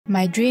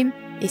My dream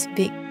is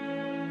big.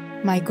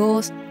 My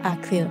goals are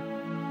clear.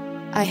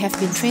 I have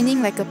been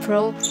training like a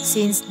pro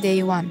since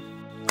day one.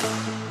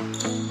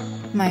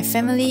 My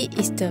family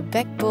is the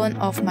backbone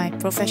of my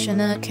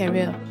professional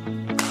career.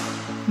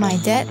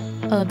 My dad,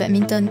 a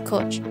badminton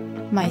coach.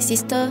 My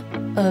sister,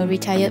 a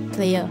retired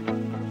player.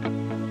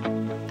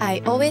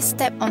 I always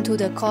step onto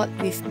the court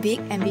with big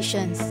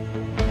ambitions.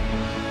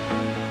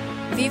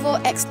 Vivo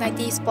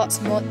X90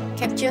 Sports Mode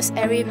captures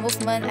every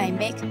movement I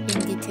make in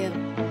detail.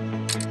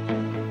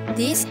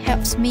 This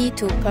helps me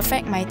to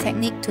perfect my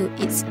technique to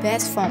its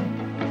best form.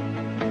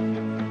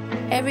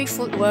 Every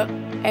footwork,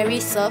 every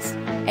serve,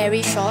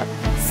 every shot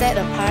set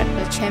apart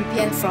a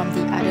champion from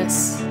the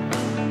others.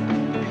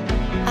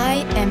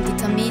 I am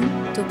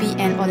determined to be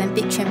an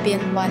Olympic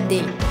champion one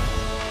day.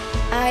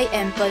 I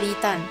am Pearly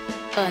Tan,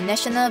 a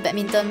national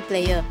badminton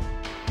player.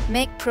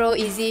 Make pro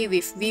easy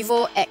with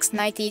Vivo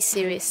X90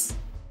 series.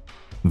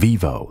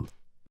 Vivo.